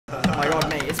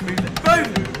it's moving.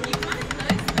 Boom!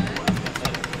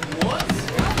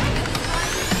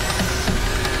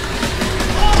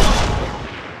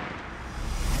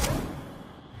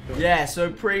 Yeah, so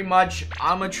pretty much,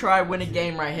 I'm gonna try win a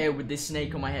game right here with this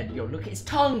snake on my head. Yo, look at his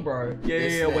tongue, bro.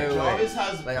 Yeah, wait. Jarvis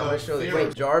has like, I'm gonna show you.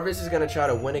 Wait, Jarvis is gonna try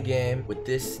to win a game with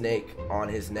this snake on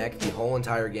his neck the whole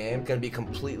entire game. It's gonna be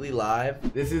completely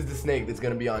live. This is the snake that's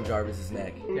gonna be on Jarvis's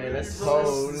neck. Okay, let's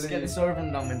get this over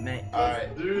and done with, mate.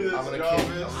 Alright, do this, I'm gonna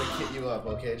kit you up,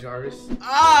 okay, Jarvis?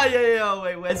 Ah, yeah,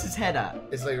 wait, where's his head at?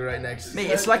 It's like right next to Mate,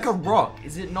 it's like a rock.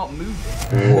 Is it not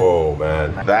moving? Whoa,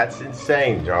 man. That's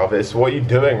insane, Jarvis. What are you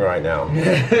doing right now?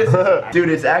 Dude,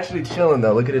 it's actually chilling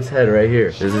though. Look at its head right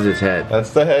here. This is its head.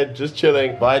 That's the head, just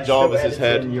chilling by Jarvis's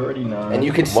head. You already know. And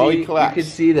you can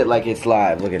see that like it's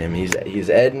live. Look at him. He's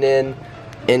editing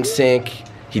in sync.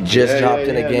 He just hopped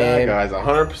in a game. Nah, guys,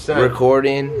 100%.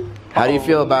 Recording. How do you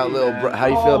feel about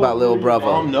little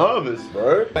Bravo? I'm nervous,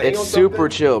 bro. It's super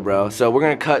chill, bro. So we're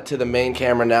gonna cut to the main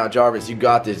camera now. Jarvis, you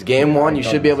got this. Game 1, you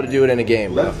should be able to do it in a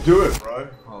game, bro. Let's do it, bro.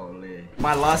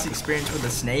 My last experience with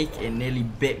a snake, it nearly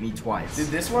bit me twice. Dude,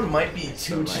 this one might be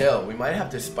too chill. We might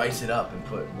have to spice it up and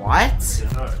put. What?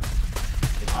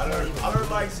 I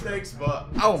don't like snakes, but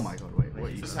Oh my god, wait,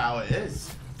 what? this is how it is.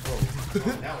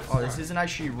 Oh, this isn't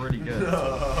actually really good.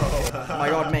 Oh my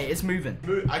god, mate, it's moving.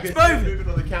 I can see it moving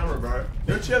on the camera, bro.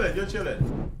 You're chilling.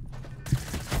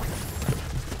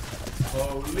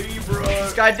 Holy, bro. What's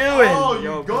this guy doing? Oh, you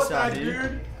Yo, got that,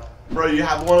 dude. Bro, you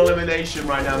have one elimination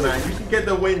right now, man. You can get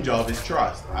the win, Jarvis.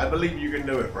 Trust. I believe you can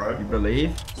do it, bro. You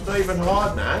believe? It's not even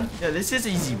hard, man. Yeah, this is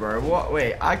easy, bro. What?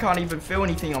 Wait, I can't even feel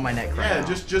anything on my neck right now.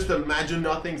 Yeah, just imagine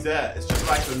nothing's there. It's just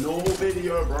like a normal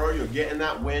video, bro. You're getting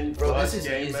that win. Bro, this is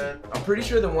game, easy. man. I'm pretty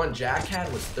sure the one Jack had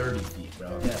was 30 feet, bro.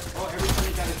 Yeah. Oh, every time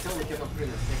he got a kill, we kept on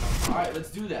putting this thing on. Alright,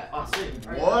 let's do that. Oh, sick.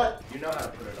 What? You know how to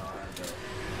put it on.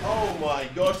 Oh my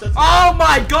gosh, that's Oh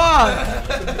my god!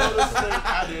 another snake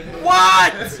added.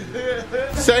 What?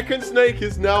 Second snake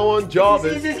is now on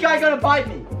Jarvis. Is this guy gonna bite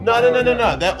me?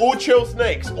 No. They're all chill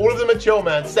snakes. All of them are chill,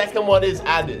 man. Second one is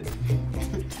added.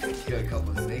 You got a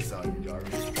couple of snakes on you,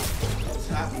 Jarvis. What's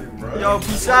happening, bro? Yo,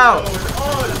 peace out.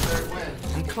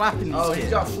 Oh, I'm clapping these Oh, he's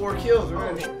kids. got 4 kills.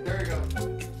 We're There we go.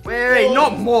 Wait,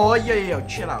 not more. Yo,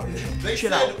 chill out. they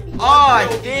Chill said out. one Oh, I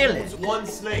kill feel equals it. one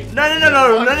snake.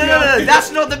 No.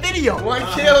 That's not the video. One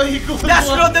kill equals That's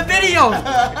not the video.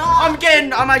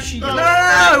 I'm actually.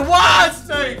 No. What?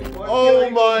 Oh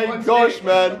my gosh,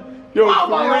 man. Yo,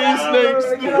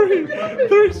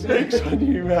 3 snakes on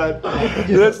you, man.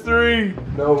 That's 3.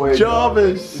 No way.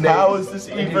 Jarvis, how is this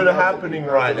even happening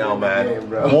right now, man?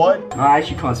 What? I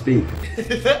actually can't speak.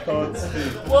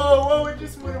 Whoa, it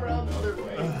just went around the other way.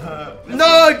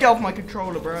 No, get off my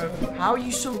controller, bro. How are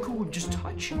you so cool with just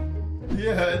touching?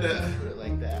 Yeah,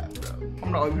 Like that, bro.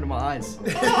 I'm not opening my eyes.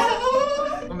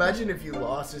 Imagine if you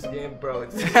lost this game, bro.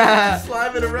 It's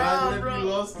sliding around, if you bro.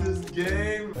 lost this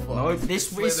game. No, this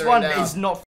Slither one it is down.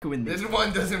 not with me. This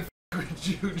one doesn't with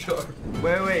you, Jarvis.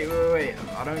 Wait.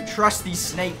 I don't trust these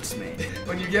snakes, man.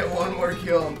 When you get one more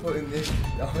kill, I'm putting this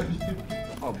on you.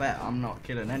 Oh, bet I'm not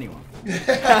killing anyone.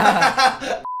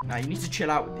 Nah, you need to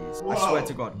chill out with these. Whoa. I swear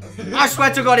to God. I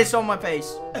swear to God, it's on my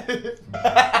face.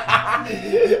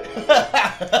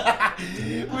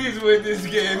 Please win this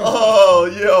game. Oh,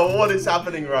 yo, what is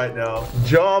happening right now?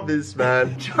 Jarvis,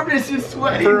 man. Jarvis is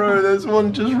sweating. Bro, there's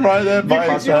one just right there by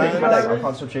his side. I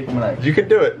can't stop shaking my leg. You can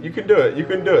do it. You can do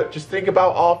it. Just think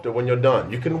about after when you're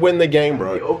done. You can win the game,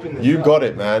 bro. You got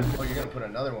it, man. Oh, you're gonna put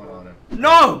another one on him.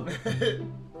 No!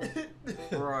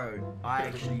 Bro, I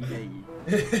actually hate you.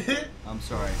 I'm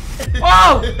sorry.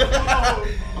 Oh!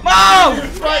 Mom!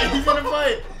 He's gonna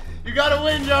fight. You gotta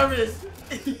win, Jarvis.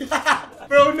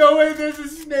 Bro, no way there's a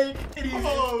snake.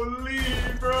 Holy,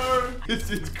 bro. This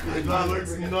is crazy. That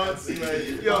looks nuts,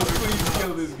 mate. Yo, please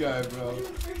kill this guy, bro.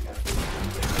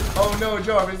 Oh no,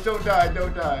 Jarvis, don't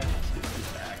die.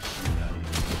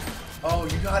 Oh,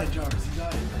 you got it, Jarvis, you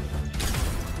got it.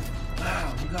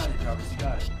 Wow, you got it, Jarvis, you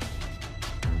got it.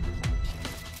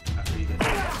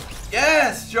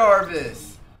 Yes,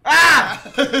 Jarvis! Ah!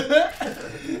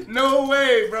 No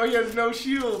way, bro, he has no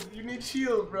shield. You need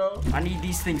shield, bro. I need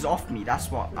these things off me. That's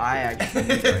what I actually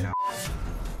need right now.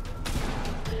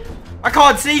 I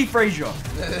can't see, Frazier.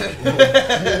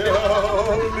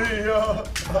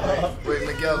 Wait,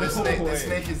 Miguel, this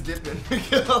snake is dipping.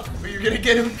 Miguel, you're gonna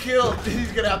get him killed.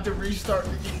 He's gonna have to restart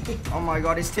the game. Oh my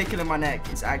God, it's tickling my neck.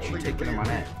 It's actually tickling my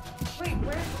neck. Wait,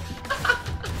 where?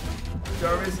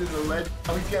 Jarvis is a legend.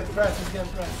 Oh, he's getting pressed.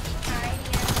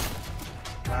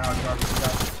 Wow, Jarvis, you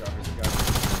got this.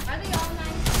 Are they all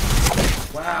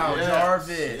nice? Wow, Yes.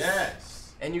 Jarvis.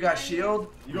 Yes. And you got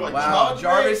shield? You got Wow, charge,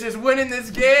 Jarvis mate? is winning this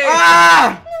game!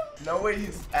 Ah! No way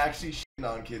he's actually shitting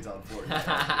on kids on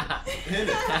Fortnite. Hit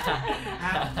it.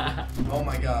 Oh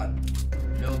my god.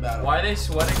 Build battle. Why are they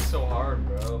sweating so hard,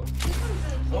 bro?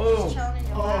 Oh.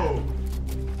 Oh.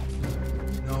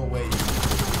 No way.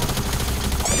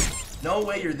 No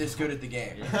way you're this good at the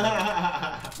game. He's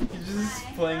just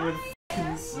playing with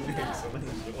f***ing snakes on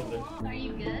his shoulder. Are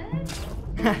you good?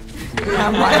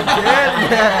 Am I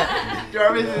good? Yeah.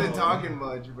 Jarvis isn't talking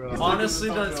much, bro. Honestly,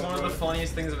 that's one of the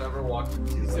funniest things I've ever walked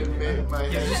into. He said, "Mate, my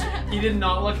He's head." just, he did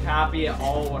not look happy at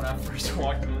all when I first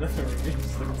walked into the room. He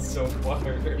just looked so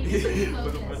bothered with a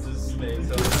bunch of snakes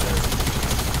on his head.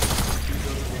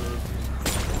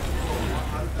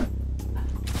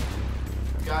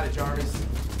 Got it, Jarvis.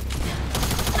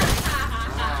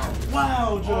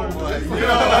 Wow, Jordan. Wait, what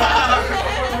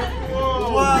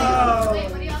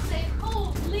do y'all say?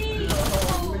 Holy!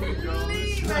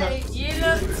 Holy! You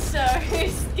look so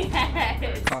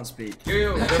scared. Can't speak.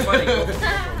 Yo, go buddy, go.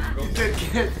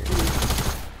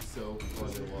 So fun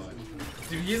to watch.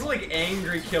 Dude, he's like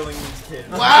angry killing these kids.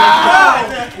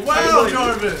 Wow, He's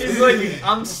Jarvis. He's like,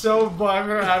 I'm so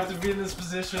bummed I have to be in this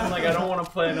position. Like, I don't want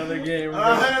to play another game.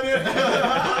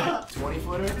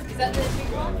 20-footer? Is that the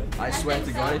big one? I swear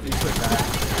to God, if you put that.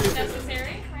 That's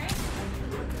necessary, right?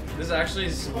 This actually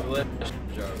is split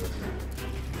Jarvis.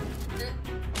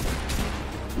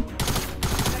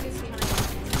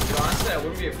 Dude, honestly, I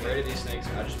wouldn't be afraid of these snakes.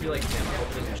 I'd just be like, damn, I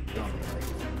hope it doesn't shit on me.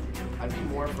 I'd be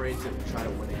more afraid to try to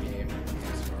win a game.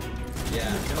 Yeah,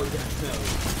 no.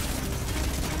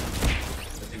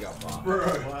 If you got bombed.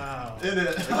 Wow. Hit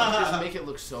it. Just make it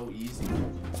look so easy.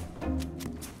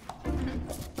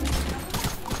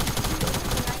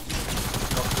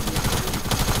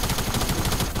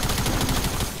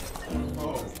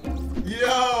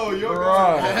 Yo, you're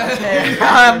Bro, okay,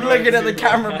 I'm looking at the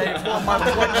camera, mate. What am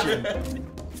I watching?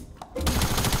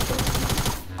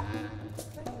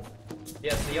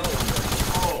 Yeah, it's the yellow one.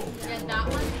 Oh. And that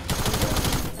one?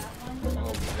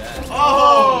 Oh, that.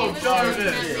 Oh, It Jarvis. was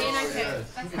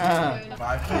okay. That's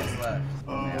 5 kids left.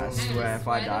 I swear, if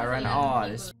I die right now, oh,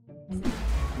 this.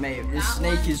 Mate, this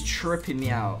snake is tripping me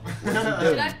out. What's he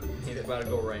doing? He's about to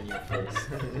go right in your face.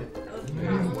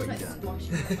 What you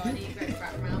done?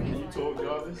 You told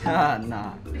Jarvis? Ah,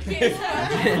 nah.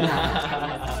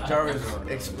 Jarvis,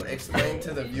 explain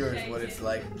to the viewers what it's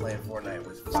like playing Fortnite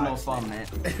with It's no fun, mate.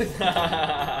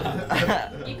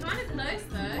 You kind of close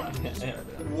though.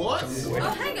 What?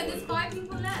 Oh, hang on, there's 5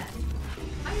 people left.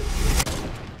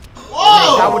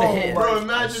 Whoa! That would've hit. Bro, I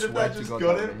imagine if swear that to just God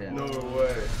got that it. would've hit. No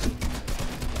way.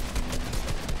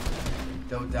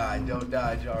 Don't die,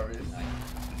 Jarvis.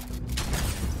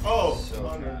 Oh.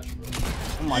 So trash, bro.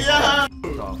 Oh my Yeah.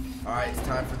 God. Alright, it's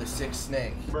time for the 6th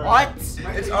snake. What?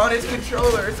 It's on his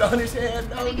controller, it's on his hand.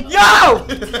 No. Yo!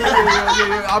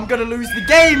 I'm gonna lose the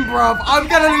game, bruv. I'm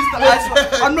gonna lose the.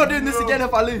 I'm not doing this again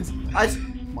if I lose. Oh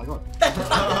my God.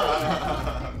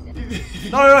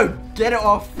 No, get it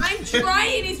off. I'm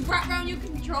trying, it's wrapped around your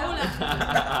controller.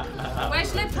 Where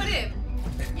should I put him?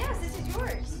 Yes, this is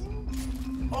yours.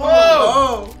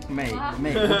 Oh! Mate, what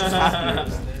just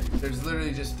happened? There's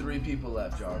literally just 3 people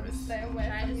left, Jarvis. So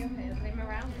where I just put him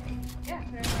around it? Yeah,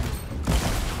 put him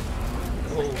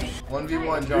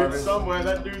 1v1, Dude Jarvis. somewhere,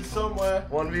 that dude's somewhere.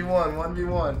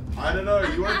 1v1. I don't know,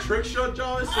 you want a trick shot,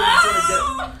 Jarvis? Or you just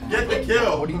want to get the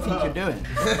kill? What do you think you're doing?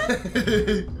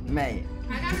 Mate,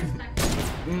 I got respect.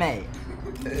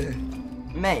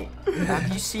 mate,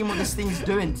 have you seen what this thing's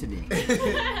doing to me?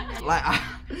 Like, I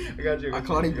got you. I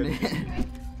can't even.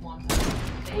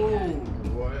 Ooh,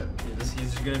 what? Yeah, he's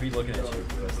just gonna be looking at you.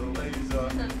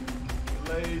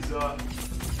 Laser.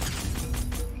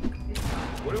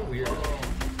 What a weirdo.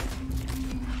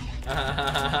 No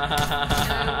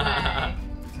way.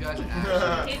 These guys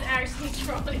are He's actually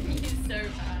trolling you so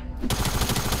bad.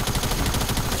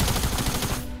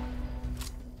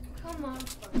 Come on.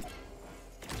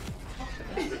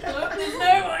 Look, there's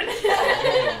no one.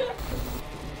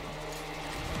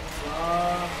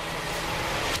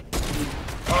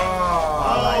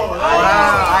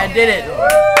 Wow, I did it.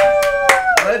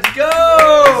 Let's go!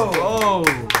 Oh.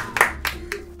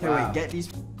 Okay, wait, get these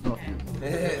off you.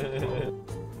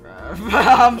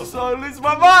 I'm so losing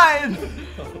my mind.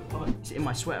 It's in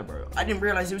my sweater, bro. I didn't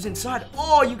realize it was inside.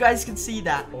 Oh, you guys can see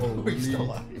that.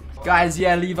 Guys,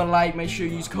 yeah, leave a like. Make sure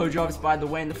you use code Jarvis, by the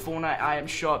way, in the Fortnite IM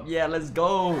shop. Yeah, let's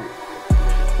go.